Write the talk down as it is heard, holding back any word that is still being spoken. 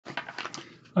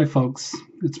Hi, folks.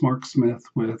 It's Mark Smith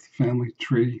with Family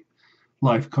Tree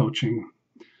Life Coaching.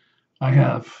 I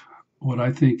have what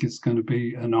I think is going to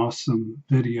be an awesome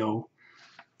video.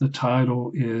 The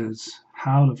title is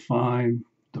How to Find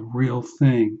the Real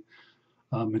Thing,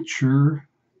 a Mature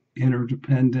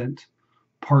Interdependent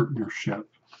Partnership.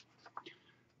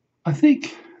 I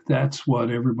think that's what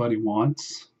everybody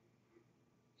wants,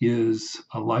 is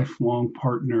a lifelong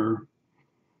partner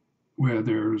where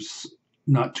there's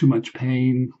not too much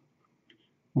pain,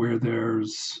 where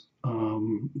there's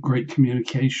great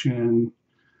communication,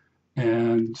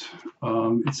 and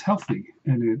it's healthy,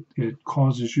 and it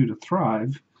causes you to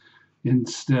thrive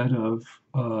instead of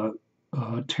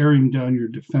tearing down your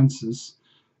defenses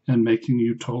and making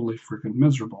you totally freaking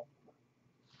miserable.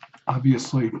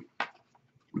 Obviously,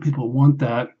 people want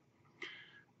that,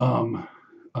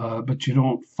 but you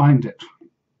don't find it,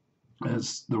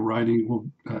 as the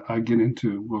writing I get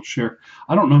into will share.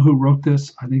 I don't know who wrote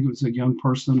this. I think it was a young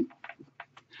person.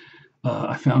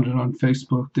 I found it on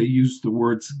Facebook. They used the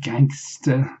words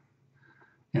gangsta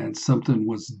and something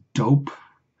was dope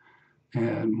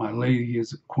and my lady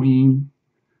is a queen.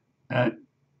 That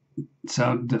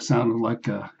sounded like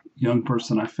a young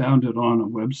person. I found it on a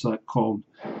website called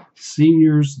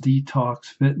Seniors Detox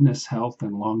Fitness, Health,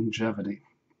 and Longevity.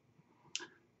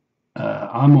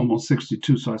 I'm almost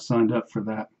 62, so I signed up for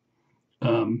that.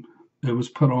 It was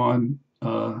put on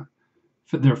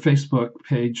their Facebook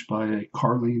page by a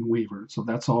Carlene Weaver. So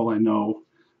that's all I know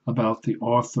about the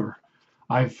author.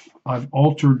 I've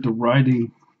altered the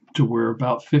writing to where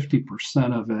about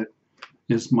 50% of it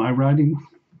is my writing,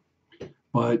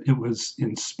 but it was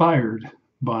inspired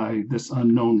by this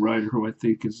unknown writer who I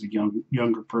think is a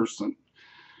younger person.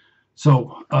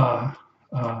 So I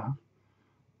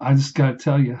just got to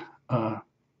tell you,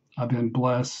 I've been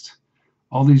blessed.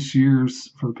 All these years,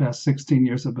 for the past 16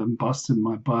 years, I've been busting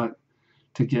my butt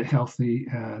to get healthy,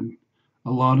 and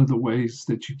a lot of the ways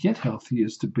that you get healthy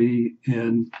is to be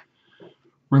in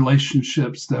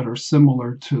relationships that are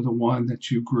similar to the one that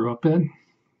you grew up in.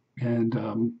 And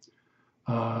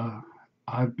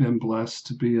I've been blessed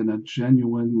to be in a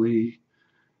genuinely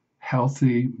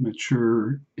healthy,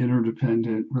 mature,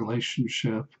 interdependent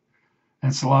relationship.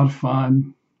 And it's a lot of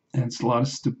fun, and it's a lot of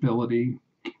stability,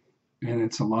 and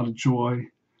it's a lot of joy.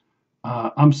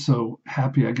 I'm so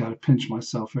happy. I got to pinch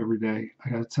myself every day, I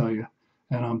got to tell you,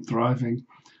 and I'm thriving.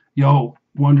 Y'all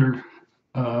wonder,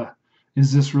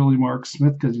 is this really Mark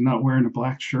Smith because you're not wearing a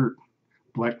black shirt,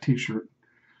 black t-shirt?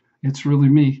 It's really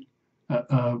me.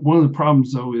 One of the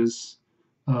problems, though, is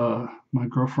my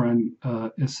girlfriend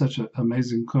is such an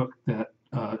amazing cook that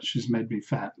she's made me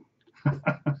fat.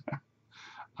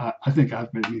 I think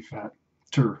I've made me fat,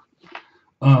 sure.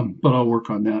 But I'll work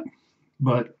on that.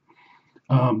 But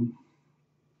um,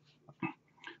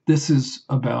 this is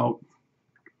about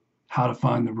how to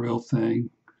find the real thing,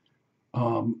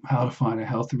 how to find a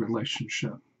healthy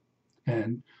relationship.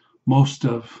 And most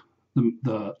of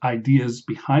the ideas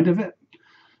behind of it,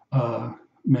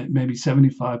 maybe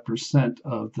 75%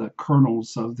 of the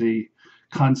kernels of the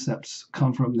concepts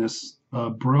come from this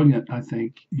brilliant, I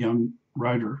think, young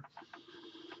writer.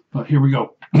 But here we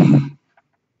go.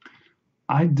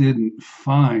 I didn't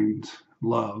find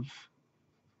love.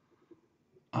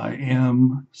 I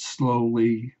am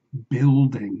slowly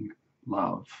building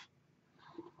love.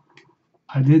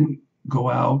 I didn't go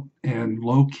out and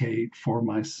locate for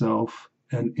myself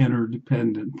an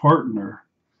interdependent partner.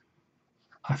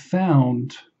 I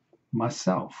found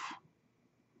myself.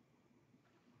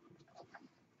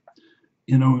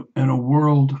 In a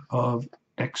world of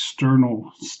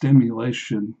external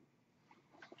stimulation,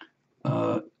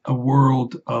 a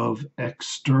world of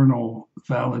external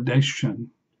validation,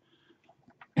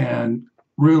 and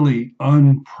really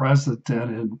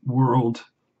unprecedented world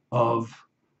of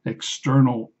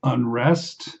external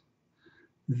unrest,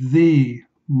 the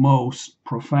most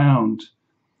profound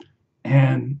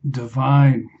and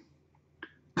divine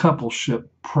coupleship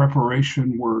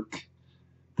preparation work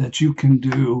that you can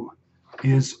do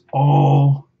is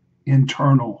all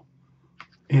internal.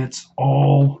 It's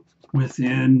all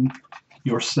within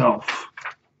yourself.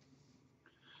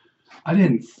 I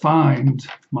didn't find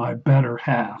my better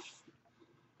half.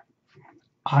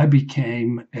 I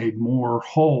became a more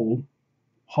whole.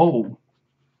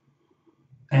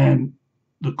 And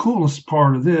the coolest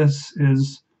part of this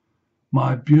is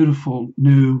my beautiful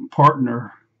new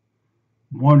partner,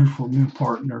 wonderful new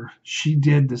partner. She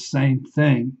did the same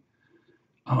thing.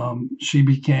 She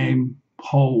became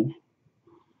whole.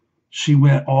 She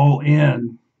went all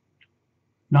in,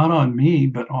 not on me,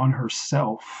 but on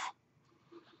herself.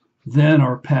 Then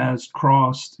our paths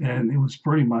crossed, and it was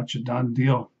pretty much a done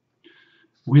deal.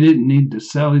 We didn't need to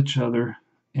sell each other.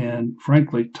 And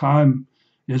frankly, time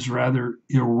is rather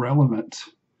irrelevant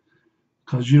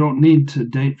because you don't need to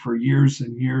date for years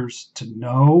and years to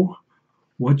know.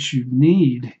 What you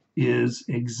need is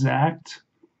exact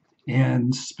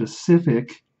and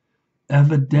specific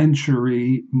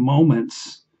evidentiary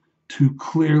moments to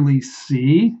clearly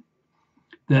see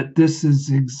that this is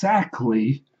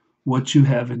exactly what you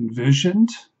have envisioned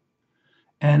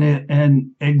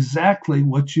and exactly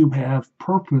what you have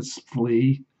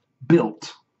purposefully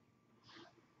built.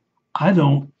 I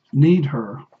don't need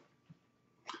her.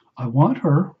 I want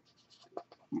her.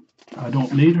 I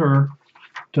don't need her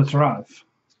to thrive.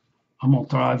 I'm going to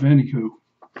thrive anywho.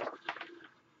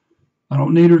 I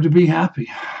don't need her to be happy.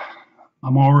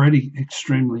 I'm already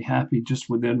extremely happy just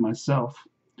within myself.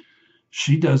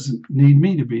 She doesn't need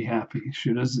me to be happy.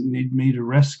 She doesn't need me to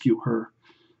rescue her.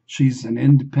 She's an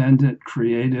independent,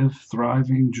 creative,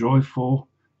 thriving, joyful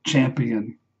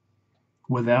champion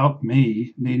without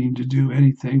me needing to do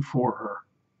anything for her.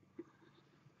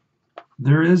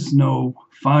 There is no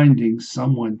finding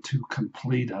someone to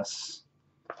complete us.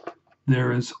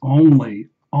 There is only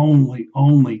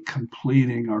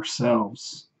completing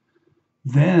ourselves.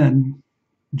 Then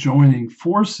joining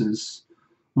forces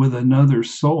with another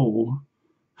soul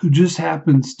who just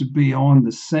happens to be on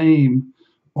the same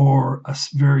or a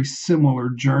very similar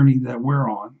journey that we're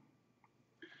on.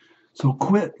 So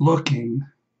quit looking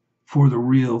for the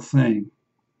real thing.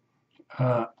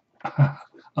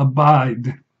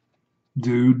 Abide,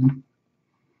 dude,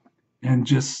 and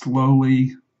just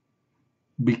slowly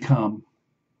become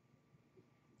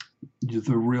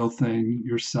the real thing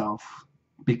yourself.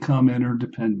 Become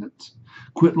interdependent.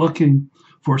 Quit looking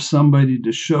for somebody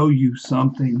to show you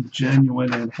something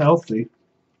genuine and healthy.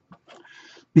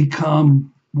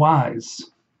 Become wise.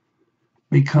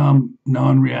 Become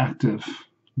non-reactive,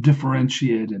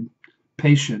 differentiated,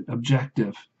 patient,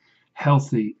 objective,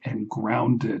 healthy, and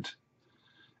grounded.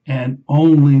 And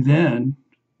only then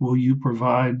will you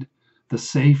provide the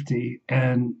safety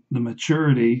and the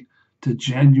maturity to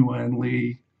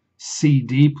genuinely see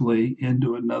deeply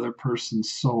into another person's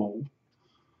soul.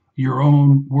 Your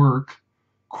own work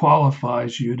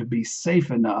qualifies you to be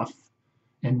safe enough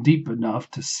and deep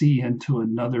enough to see into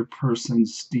another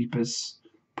person's deepest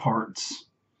parts.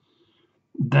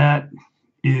 That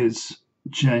is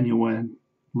genuine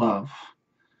love.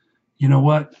 You know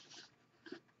what?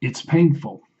 It's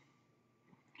painful.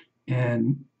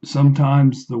 And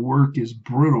sometimes the work is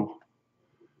brutal.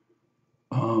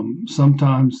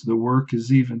 Sometimes the work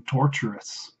is even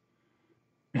torturous.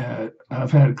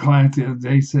 I've had a client the other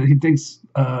day say he thinks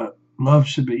love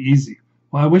should be easy.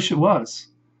 Well, I wish it was,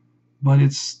 but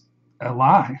it's a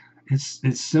lie. It's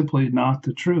simply not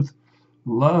the truth.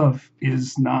 Love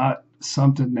is not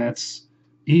something that's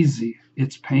easy.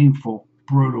 It's painful,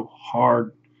 brutal,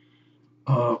 hard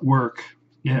work.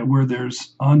 Yeah, where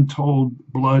there's untold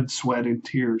blood, sweat, and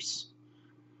tears.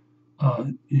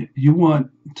 You want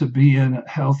to be in a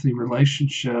healthy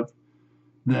relationship,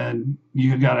 then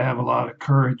you got to have a lot of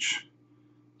courage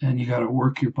and you got to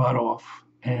work your butt off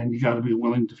and you got to be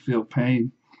willing to feel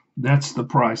pain. That's the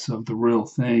price of the real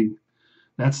thing.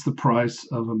 That's the price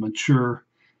of a mature,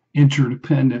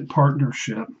 interdependent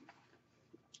partnership.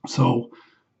 So,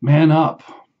 man up,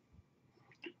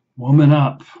 woman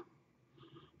up.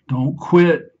 Don't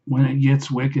quit when it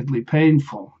gets wickedly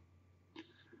painful.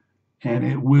 And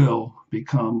it will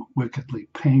become wickedly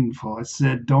painful. I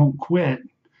said, don't quit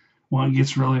when it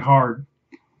gets really hard.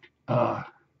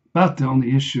 About the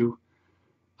only issue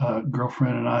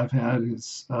girlfriend and I've had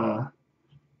is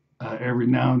every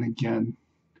now and again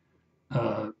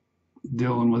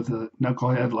dealing with a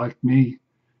knucklehead like me.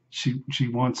 She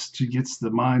gets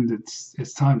the mind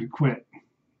it's time to quit,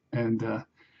 and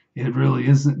it really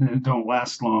isn't, and it don't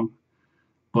last long.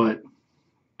 But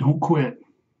don't quit.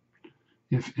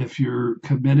 If you're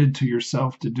committed to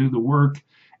yourself to do the work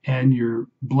and you're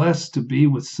blessed to be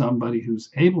with somebody who's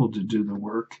able to do the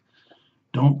work,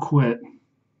 don't quit.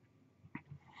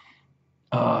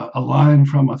 A line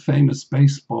from a famous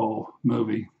baseball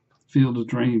movie, Field of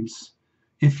Dreams: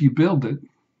 if you build it,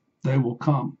 they will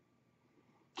come.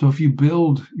 So if you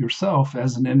build yourself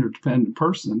as an interdependent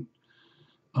person,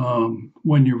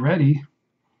 when you're ready,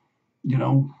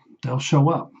 they'll show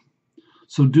up.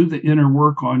 So do the inner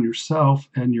work on yourself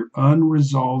and your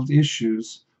unresolved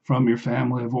issues from your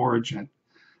family of origin.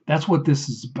 That's what this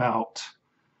is about.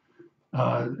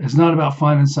 It's not about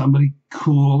finding somebody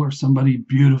cool or somebody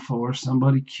beautiful or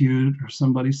somebody cute or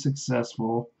somebody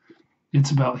successful.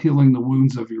 It's about healing the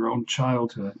wounds of your own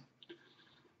childhood.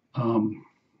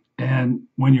 And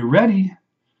when you're ready,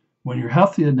 when you're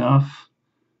healthy enough,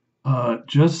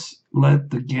 Just let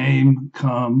the game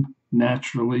come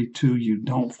naturally to you.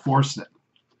 Don't force it.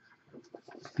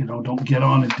 Don't get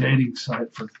on a dating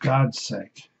site, for God's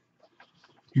sake.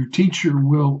 Your teacher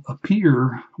will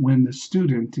appear when the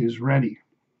student is ready.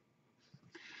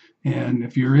 And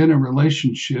if you're in a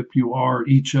relationship, you are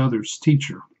each other's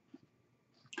teacher.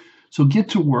 So get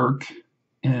to work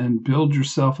and build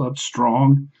yourself up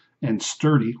strong and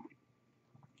sturdy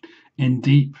and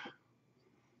deep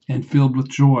and filled with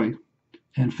joy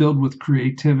and filled with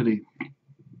creativity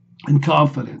and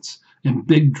confidence and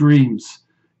big dreams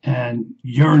and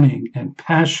yearning and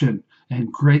passion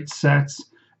and great sex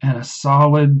and a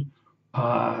solid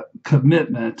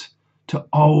commitment to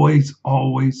always,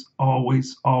 always,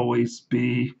 always, always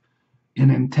be in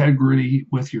integrity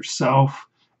with yourself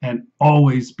and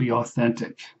always be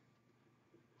authentic.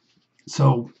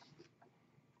 So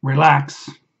relax,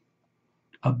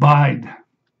 abide,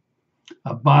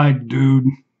 dude,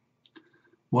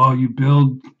 while you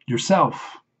build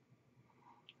yourself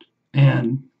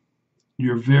and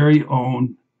your very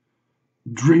own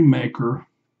dream maker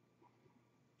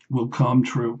will come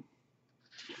true.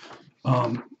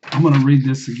 I'm going to read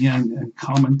this again and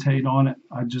commentate on it.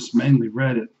 I just mainly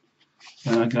read it,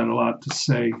 and I got a lot to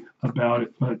say about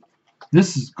it, but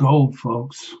this is gold,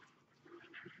 folks.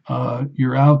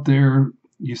 You're out there,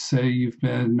 you say you've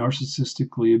been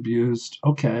narcissistically abused.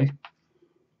 Okay,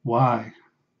 why?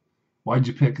 Why'd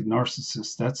you pick a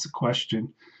narcissist? That's the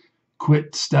question.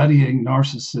 Quit studying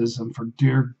narcissism, for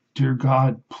dear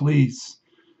God, please.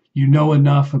 You know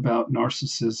enough about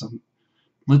narcissism.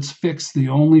 Let's fix the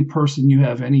only person you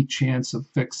have any chance of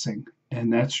fixing,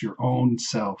 and that's your own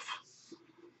self.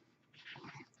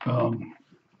 I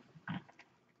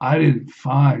didn't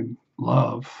find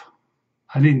love.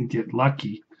 I didn't get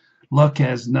lucky. Luck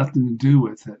has nothing to do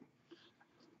with it.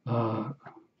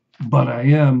 But I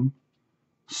am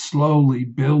slowly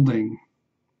building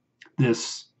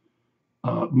this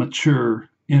mature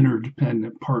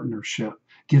interdependent partnership.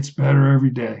 Gets better every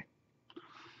day.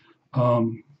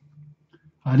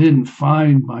 I didn't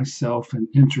find myself an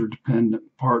interdependent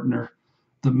partner.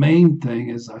 The main thing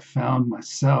is I found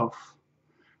myself.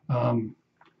 About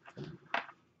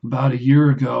a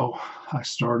year ago, I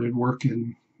started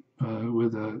working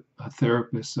with a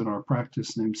therapist in our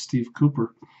practice named Steve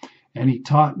Cooper, and he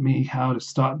taught me how to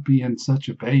stop being such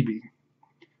a baby,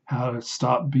 how to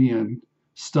stop being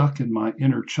stuck in my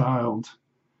inner child.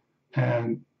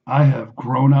 And I have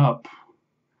grown up.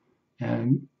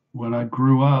 And when I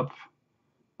grew up,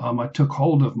 I took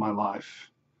hold of my life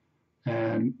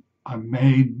and I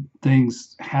made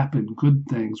things happen, good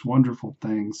things, wonderful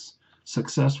things,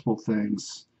 successful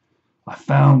things. I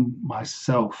found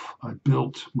myself. I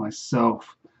built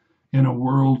myself in a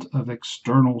world of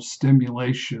external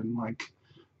stimulation like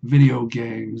video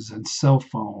games and cell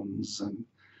phones and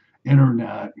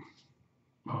internet,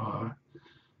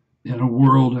 in a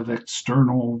world of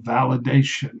external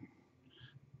validation,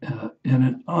 in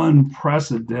an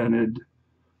unprecedented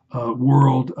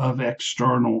world of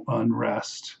external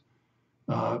unrest,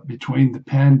 between the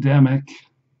pandemic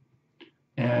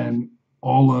and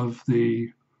all of the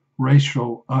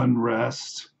racial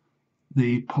unrest,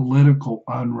 the political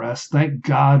unrest. Thank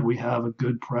God we have a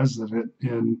good president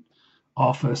in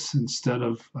office instead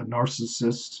of a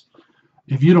narcissist.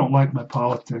 If you don't like my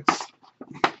politics,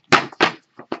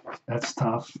 that's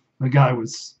tough. The guy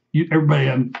was, everybody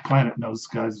on the planet knows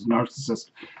the guy's a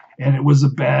narcissist. And it was a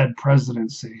bad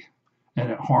presidency,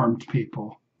 and it harmed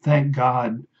people. Thank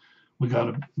God we got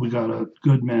a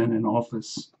good man in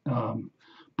office.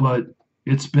 But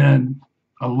it's been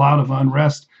a lot of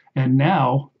unrest. And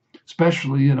now,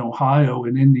 especially in Ohio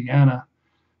and Indiana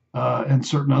and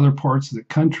certain other parts of the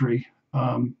country,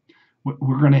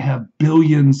 we're going to have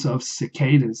billions of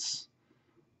cicadas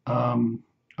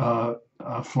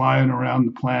flying around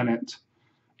the planet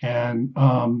and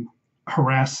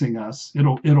harassing us.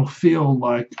 It'll feel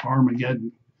like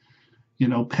Armageddon,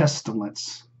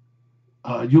 pestilence.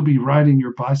 You'll be riding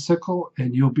your bicycle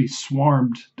and you'll be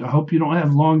swarmed. I hope you don't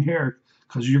have long hair,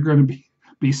 because you're going to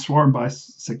be swarmed by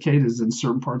cicadas in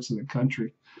certain parts of the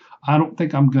country. I don't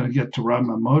think I'm going to get to ride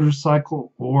my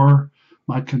motorcycle or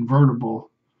my convertible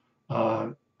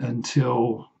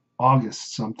until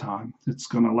August sometime. It's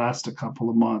going to last a couple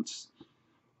of months.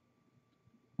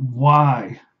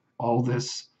 Why all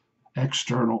this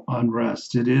external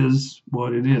unrest? It is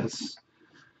what it is.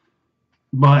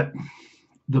 But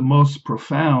the most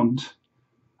profound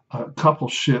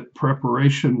coupleship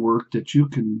preparation work that you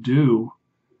can do,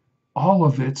 all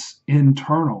of it's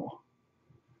internal.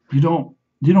 You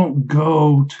don't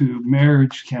go to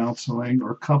marriage counseling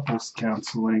or couples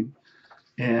counseling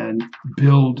and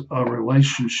build a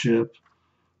relationship.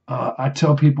 I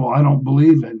tell people I don't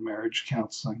believe in marriage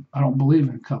counseling. I don't believe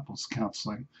in couples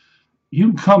counseling. You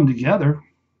can come together.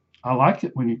 I like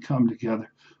it when you come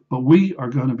together, but we are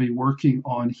going to be working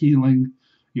on healing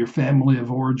your family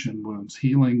of origin wounds,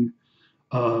 healing,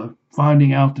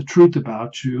 finding out the truth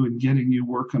about you and getting you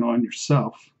working on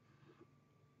yourself.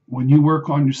 When you work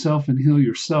on yourself and heal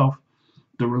yourself,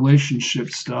 the relationship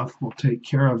stuff will take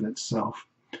care of itself.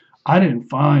 I didn't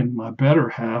find my better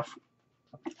half.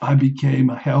 I became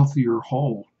a healthier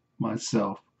whole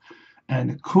myself. And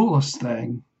the coolest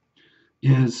thing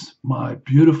is my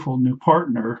beautiful new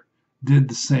partner did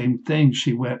the same thing.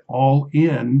 She went all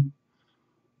in,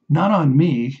 not on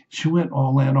me, she went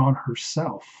all in on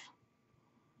herself.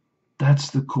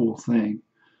 That's the cool thing.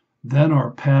 Then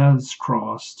our paths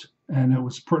crossed, and it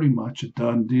was pretty much a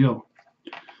done deal.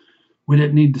 We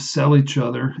didn't need to sell each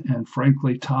other, and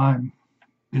frankly, time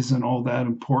isn't all that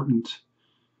important.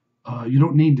 You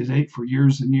don't need to date for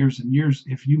years and years and years.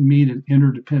 If you meet an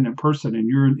interdependent person and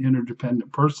you're an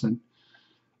interdependent person,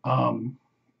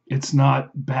 it's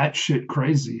not batshit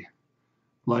crazy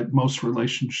like most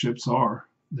relationships are.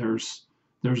 There's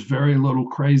very little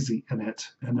crazy in it,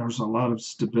 and there's a lot of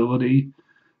stability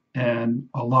and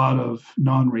a lot of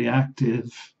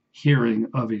non-reactive hearing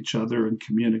of each other and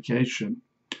communication.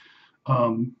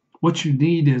 What you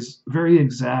need is very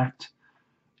exact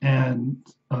and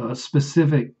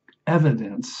specific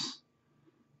evidence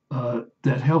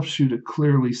that helps you to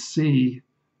clearly see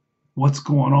what's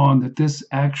going on, that this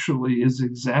actually is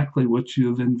exactly what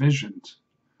you've envisioned.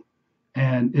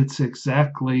 And it's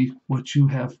exactly what you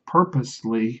have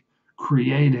purposely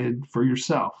created for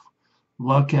yourself.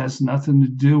 Luck has nothing to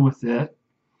do with it.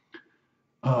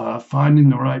 Finding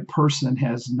the right person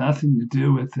has nothing to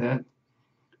do with it.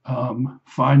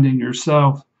 Finding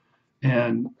yourself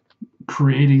and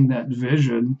creating that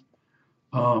vision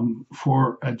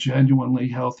for a genuinely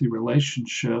healthy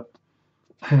relationship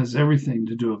has everything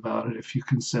to do about it if you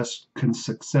can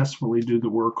successfully do the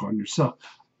work on yourself.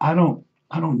 I don't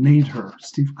need her.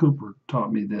 Steve Cooper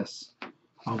taught me this.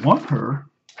 I want her,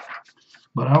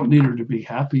 but I don't need her to be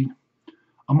happy.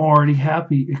 I'm already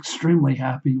happy, extremely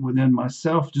happy within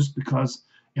myself, just because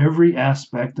every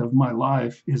aspect of my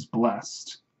life is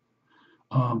blessed.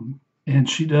 And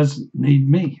she doesn't need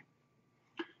me.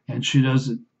 And she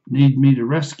doesn't need me to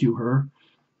rescue her,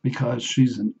 because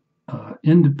she's an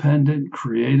independent,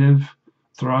 creative,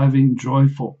 thriving,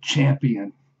 joyful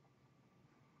champion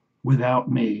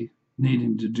without me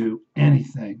needing to do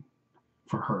anything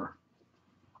for her.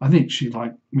 I think she'd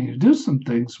like me to do some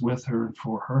things with her and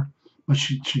for her, but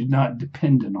she's not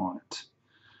dependent on it.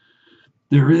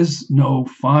 There is no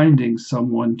finding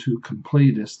someone to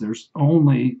complete us. There's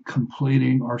only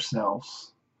completing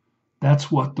ourselves.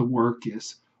 That's what the work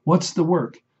is. What's the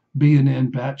work? Being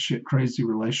in batshit crazy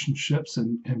relationships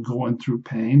and going through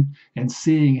pain and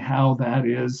seeing how that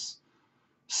is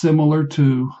similar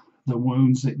to the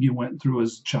wounds that you went through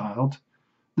as a child.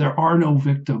 There are no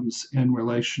victims in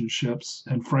relationships,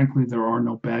 and frankly, there are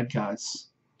no bad guys.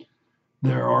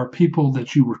 There are people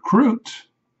that you recruit,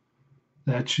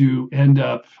 that you end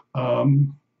up,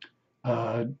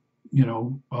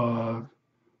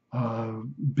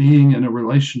 being in a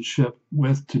relationship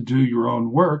with to do your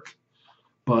own work,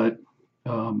 but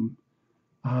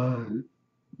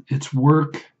it's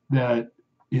work that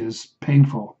is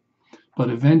painful. But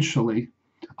eventually,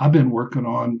 I've been working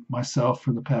on myself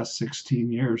for the past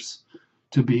 16 years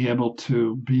to be able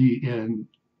to be in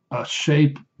a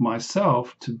shape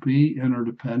myself to be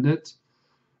interdependent.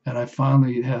 And I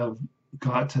finally have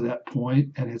got to that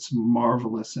point, and it's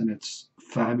marvelous and it's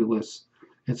fabulous.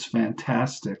 It's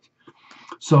fantastic.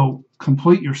 So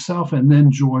complete yourself and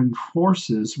then join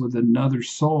forces with another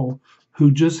soul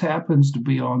who just happens to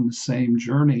be on the same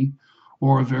journey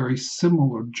or a very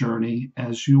similar journey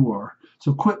as you are.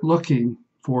 So quit looking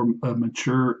for a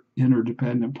mature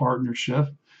interdependent partnership.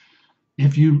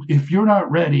 If you're not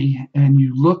ready and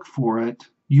you look for it,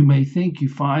 you may think you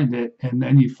find it, and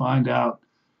then you find out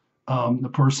the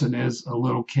person is a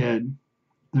little kid.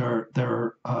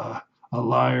 They're a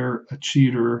liar, a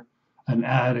cheater, an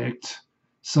addict,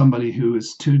 somebody who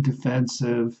is too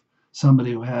defensive,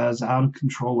 somebody who has out of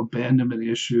control abandonment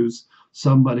issues,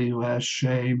 somebody who has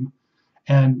shame,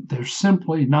 and they're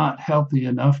simply not healthy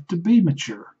enough to be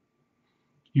mature.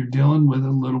 You're dealing with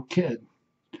a little kid.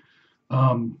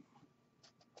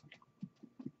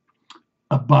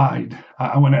 Abide.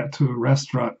 I went out to a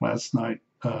restaurant last night,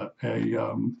 a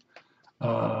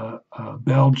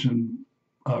Belgian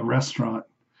restaurant,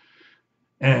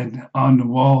 And on the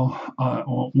wall,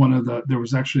 there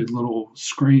was actually little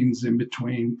screens in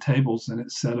between tables, and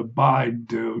it said, "Abide,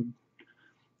 dude."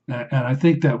 And I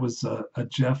think that was a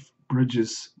Jeff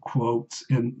Bridges quote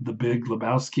in The Big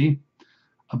Lebowski.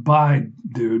 Abide,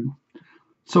 dude.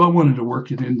 So I wanted to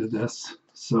work it into this.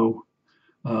 So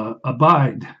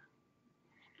abide,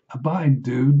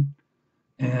 dude,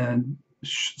 and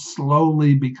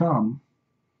slowly become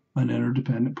an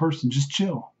interdependent person. Just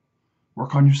chill.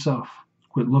 Work on yourself.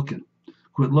 Quit looking.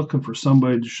 Quit looking for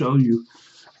somebody to show you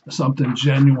something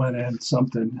genuine and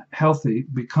something healthy.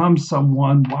 Become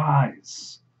someone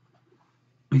wise.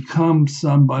 Become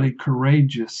somebody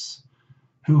courageous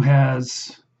who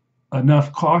has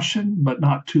enough caution but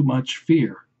not too much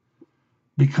fear.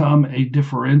 Become a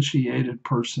differentiated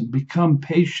person. Become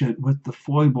patient with the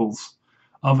foibles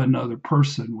of another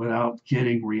person without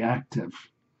getting reactive.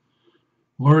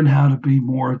 Learn how to be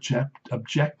more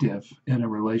objective in a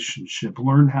relationship.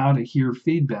 Learn how to hear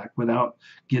feedback without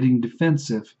getting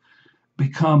defensive.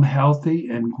 Become healthy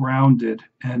and grounded,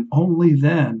 and only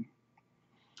then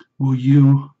will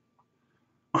you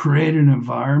create an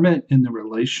environment in the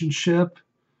relationship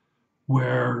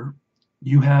where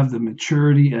you have the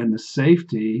maturity and the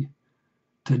safety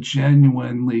to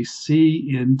genuinely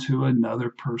see into another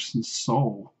person's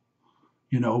soul,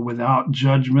 without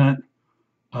judgment,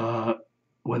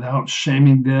 without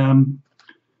shaming them.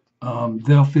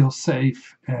 They'll feel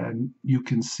safe, and you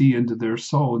can see into their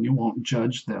soul, and you won't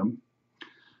judge them.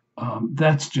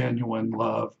 That's genuine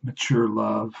love, mature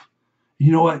love.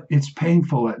 You know what? It's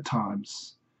painful at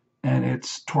times, and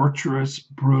it's torturous,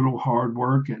 brutal, hard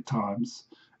work at times.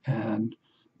 And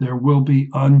there will be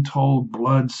untold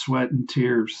blood, sweat, and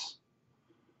tears.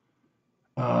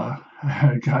 I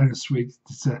had a guy this week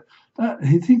that said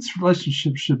he thinks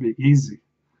relationships should be easy.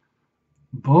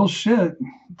 Bullshit.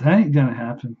 That ain't going to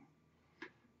happen.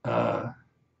 And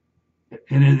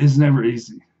it is never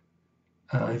easy.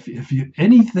 If you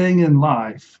anything in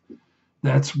life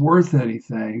that's worth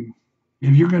anything,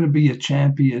 if you're going to be a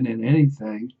champion in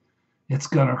anything, it's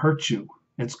going to hurt you.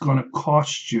 It's going to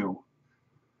cost you.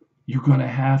 You're going to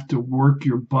have to work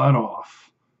your butt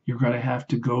off. You're going to have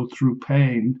to go through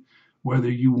pain, whether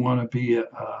you want to be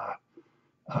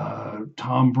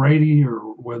Tom Brady or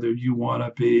whether you want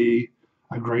to be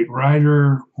a great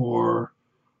writer or,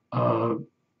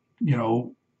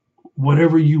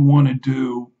 whatever you want to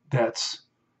do that's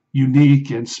unique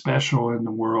and special in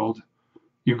the world.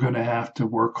 You're going to have to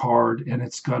work hard, and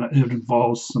it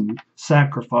involves some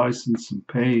sacrifice and some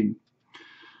pain.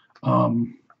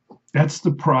 That's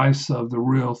the price of the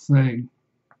real thing.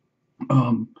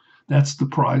 That's the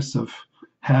price of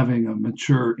having a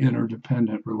mature,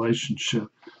 interdependent relationship.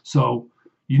 So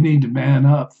you need to man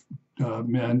up,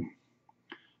 men,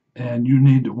 and you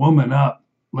need to woman up,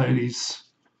 ladies.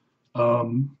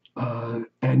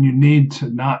 And you need to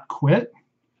not quit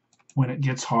when it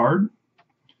gets hard,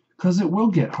 because it will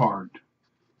get hard.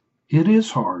 It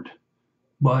is hard.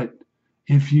 But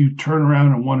if you turn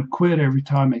around and want to quit every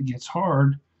time it gets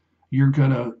hard, you're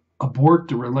going to abort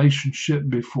the relationship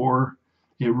before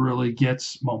it really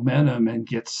gets momentum and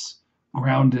gets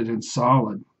grounded and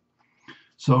solid.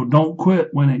 So don't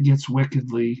quit when it gets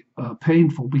wickedly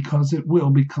painful, because it will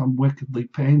become wickedly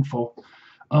painful.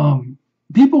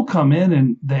 People come in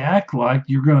and they act like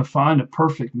you're going to find a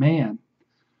perfect man.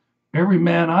 Every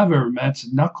man I've ever met's a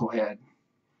knucklehead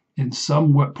in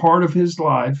some part of his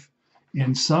life,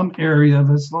 in some area of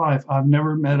his life. I've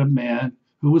never met a man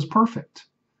who was perfect.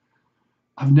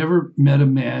 I've never met a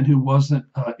man who wasn't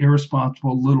an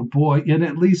irresponsible little boy in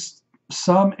at least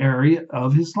some area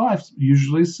of his life,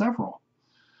 usually several.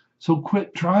 So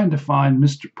quit trying to find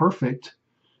Mr. Perfect.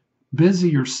 Busy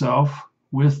yourself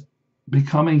with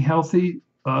becoming healthy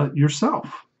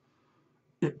yourself.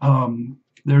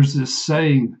 There's this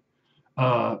saying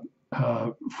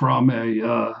from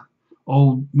a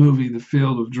old movie, The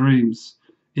Field of Dreams: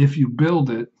 if you build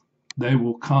it, they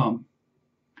will come.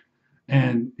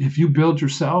 And if you build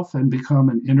yourself and become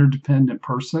an interdependent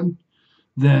person,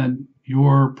 then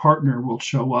your partner will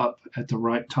show up at the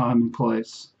right time and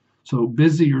place. So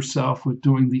busy yourself with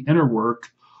doing the inner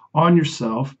work on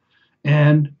yourself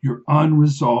and your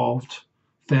unresolved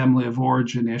family of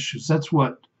origin issues. That's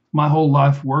what my whole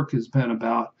life work has been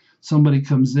about. Somebody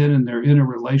comes in and they're in a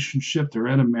relationship, they're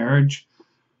in a marriage,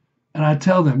 and I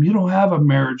tell them, you don't have a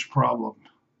marriage problem.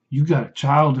 You got a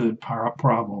childhood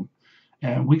problem.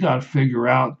 And we got to figure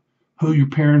out who your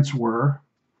parents were,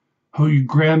 who your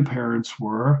grandparents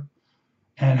were,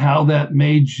 and how that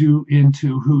made you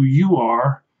into who you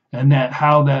are, and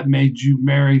how that made you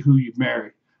marry who you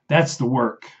marry. That's the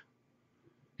work.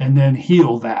 And then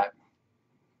heal that.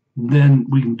 Then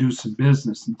we can do some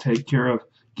business and take care of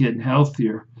getting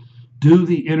healthier. Do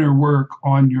the inner work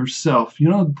on yourself. You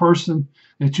know, the person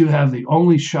that you have the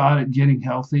only shot at getting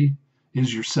healthy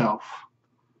is yourself.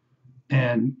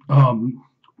 And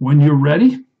when you're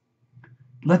ready,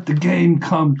 let the game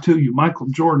come to you. Michael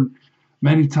Jordan,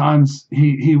 many times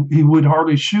he would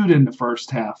hardly shoot in the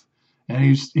first half, and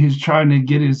he's trying to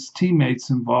get his teammates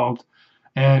involved.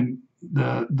 And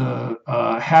the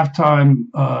halftime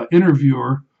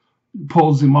interviewer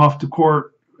pulls him off the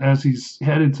court as he's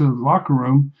headed to the locker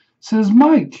room. Says,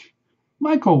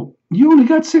 Michael, you only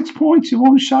got 6 points. You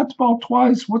only shot the ball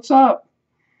twice. What's up?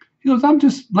 He goes, I'm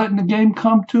just letting the game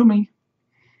come to me.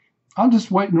 I'm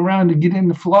just waiting around to get in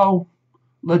the flow,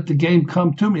 let the game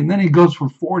come to me. And then he goes for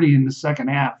 40 in the second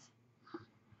half.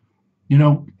 You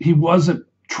know, he wasn't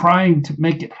trying to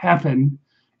make it happen.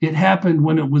 It happened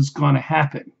when it was going to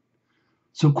happen.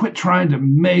 So quit trying to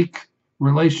make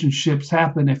relationships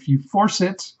happen. If you force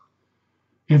it,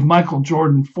 if Michael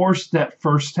Jordan forced that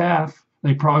first half,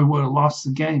 they probably would have lost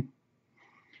the game.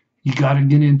 You got to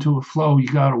get into a flow. You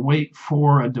got to wait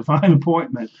for a divine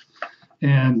appointment.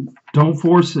 And don't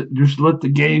force it. Just let the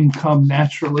game come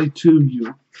naturally to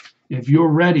you. If you're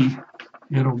ready,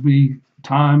 it'll be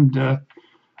time to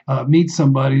meet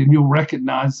somebody, and you'll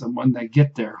recognize them when they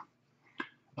get there.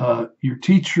 Your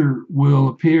teacher will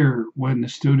appear when the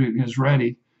student is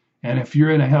ready. And if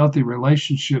you're in a healthy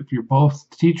relationship, you're both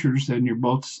teachers and you're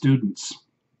both students.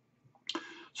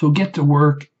 So get to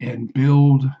work and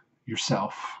build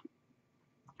yourself.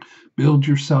 Build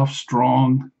yourself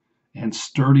strong and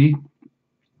sturdy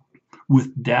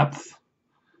with depth,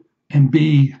 and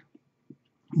be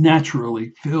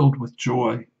naturally filled with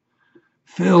joy,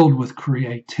 filled with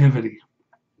creativity.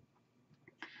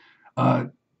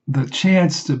 The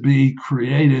chance to be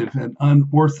creative and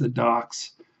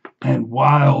unorthodox and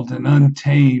wild and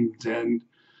untamed and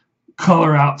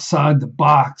color outside the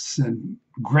box and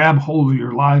grab hold of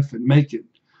your life and make it,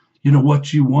 you know,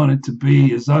 what you want it to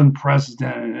be is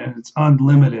unprecedented and it's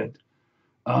unlimited.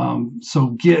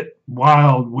 So get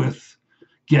wild with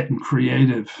getting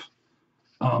creative.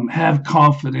 Have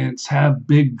confidence, have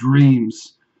big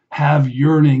dreams, have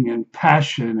yearning and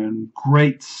passion and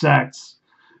great sex,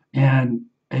 and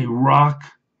a rock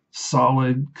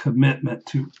solid commitment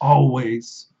to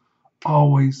always,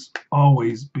 always,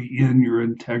 always be in your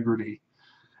integrity,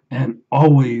 and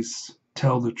always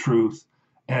tell the truth,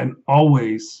 and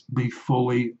always be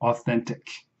fully authentic.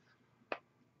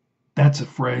 That's a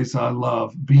phrase I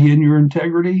love. Be in your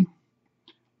integrity,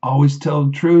 always tell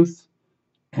the truth,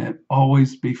 and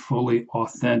always be fully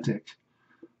authentic.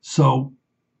 So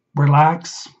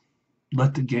relax,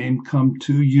 let the game come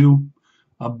to you,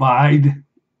 abide,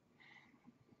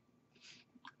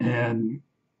 and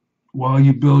while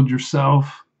you build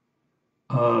yourself,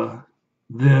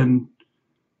 then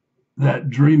that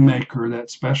dream maker, that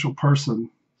special person,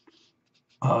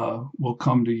 will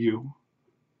come to you.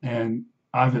 And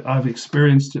I've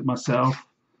experienced it myself,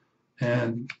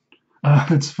 and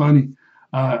it's funny.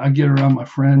 I get around my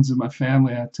friends and my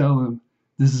family. I tell them,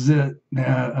 "This is it.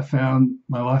 I found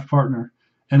my life partner,"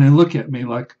 and they look at me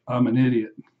like I'm an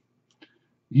idiot.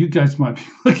 You guys might be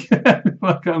looking at me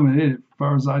like I'm an idiot, as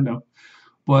far as I know.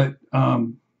 But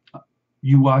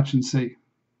you watch and see.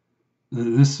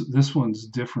 This one's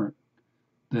different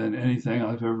than anything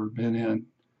I've ever been in,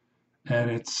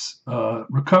 and it's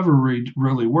recovery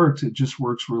really works. It just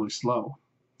works really slow.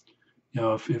 You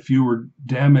know, if you were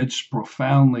damaged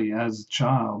profoundly as a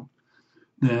child,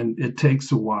 then it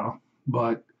takes a while.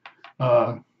 But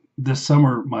this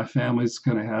summer, my family's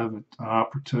going to have an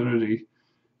opportunity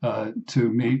to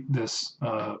meet this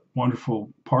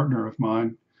wonderful partner of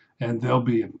mine, and they'll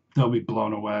be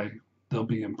blown away. They'll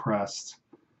be impressed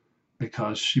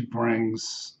because she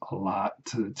brings a lot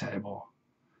to the table,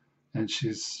 and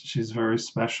she's very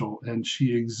special, and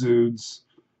she exudes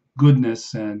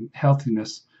goodness and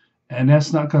healthiness. And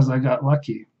that's not because I got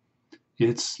lucky.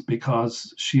 It's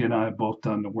because she and I have both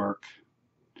done the work.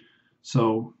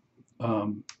 So I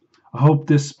hope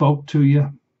this spoke to you.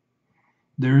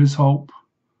 There is hope.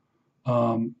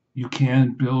 You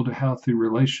can build a healthy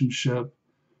relationship,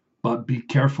 but be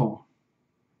careful.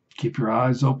 Keep your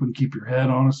eyes open. Keep your head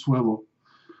on a swivel.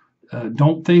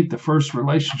 Don't think the first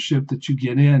relationship that you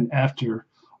get in after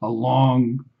a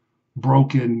long,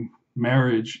 broken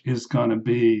marriage is going to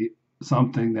be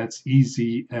something that's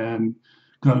easy and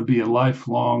going to be a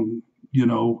lifelong,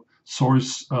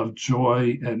 source of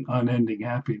joy and unending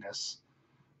happiness.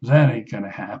 That ain't going to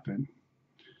happen.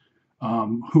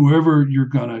 Whoever you're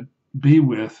going to be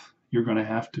with, you're going to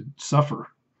have to suffer,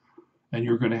 and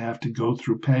you're going to have to go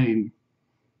through pain,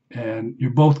 and you're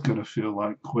both going to feel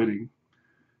like quitting.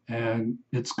 and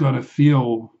it's going to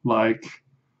feel like,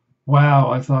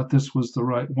 wow, I thought this was the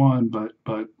right one,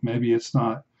 but maybe it's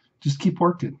not. Just keep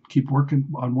working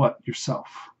on what yourself,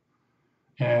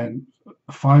 and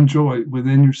find joy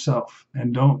within yourself,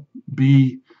 and don't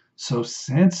be so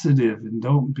sensitive, and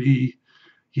don't be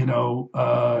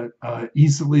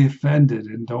easily offended,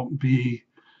 and don't be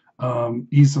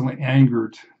easily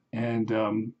angered, and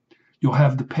you'll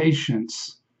have the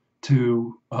patience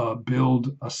to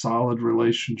build a solid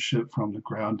relationship from the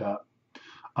ground up.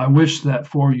 I wish that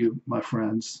for you, my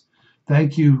friends.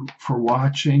 Thank you for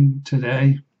watching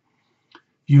today.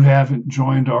 You haven't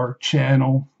joined our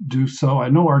channel, do so. I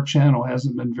know our channel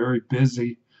hasn't been very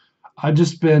busy. I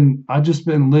just been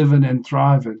living and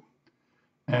thriving,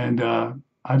 and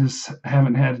I just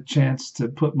haven't had a chance to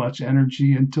put much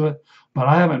energy into it. But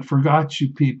I haven't forgot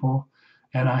you people,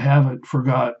 and I haven't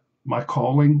forgot my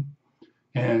calling.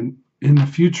 And in the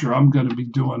future, I'm going to be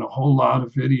doing a whole lot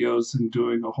of videos and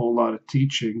doing a whole lot of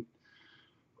teaching,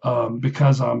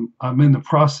 because I'm in the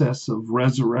process of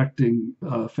resurrecting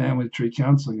Family Tree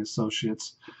Counseling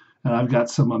Associates, and I've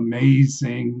got some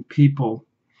amazing people.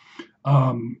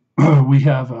 We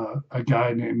have a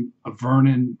guy named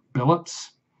Vernon Billups,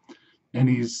 and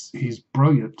he's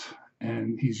brilliant,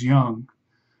 and he's young,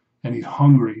 and he's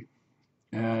hungry,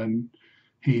 and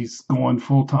he's going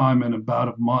full time in about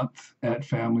a month at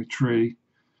Family Tree,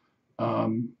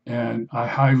 and I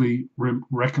highly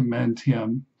recommend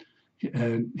him.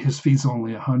 And his fee's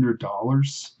only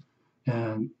 $100,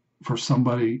 and for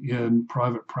somebody in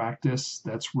private practice,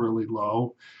 that's really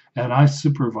low. And I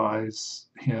supervise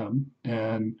him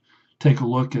and take a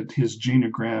look at his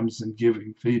genograms and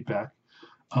giving feedback.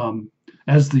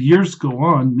 As the years go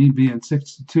on, me being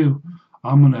 62,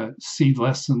 I'm going to see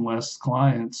less and less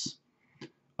clients,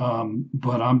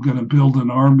 but I'm going to build an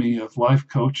army of life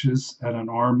coaches and an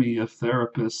army of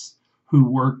therapists who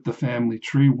work the Family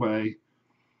Tree way,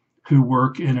 who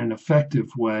work in an effective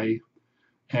way,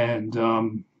 and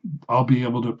I'll be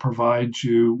able to provide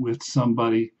you with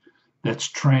somebody that's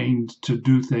trained to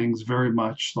do things very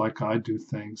much like I do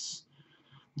things.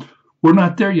 We're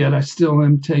not there yet. I still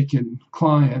am taking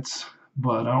clients,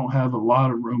 but I don't have a lot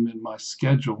of room in my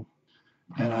schedule,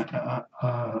 and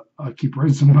I keep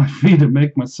raising my fee to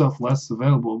make myself less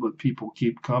available, but people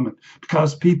keep coming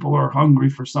because people are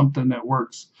hungry for something that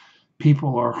works.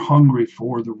 People are hungry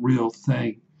for the real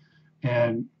thing.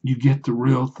 And you get the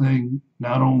real thing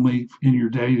not only in your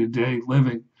day-to-day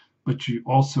living, but you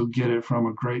also get it from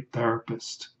a great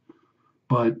therapist.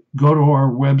 But go to our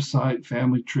website,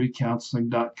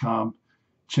 familytreecounseling.com,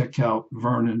 check out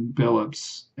Vernon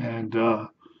Billups, and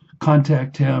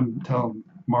contact him. Tell him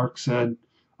Mark said,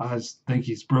 I think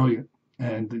he's brilliant,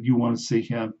 and that you want to see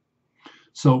him.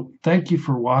 So thank you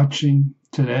for watching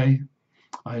today.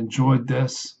 I enjoyed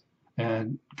this,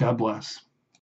 and God bless.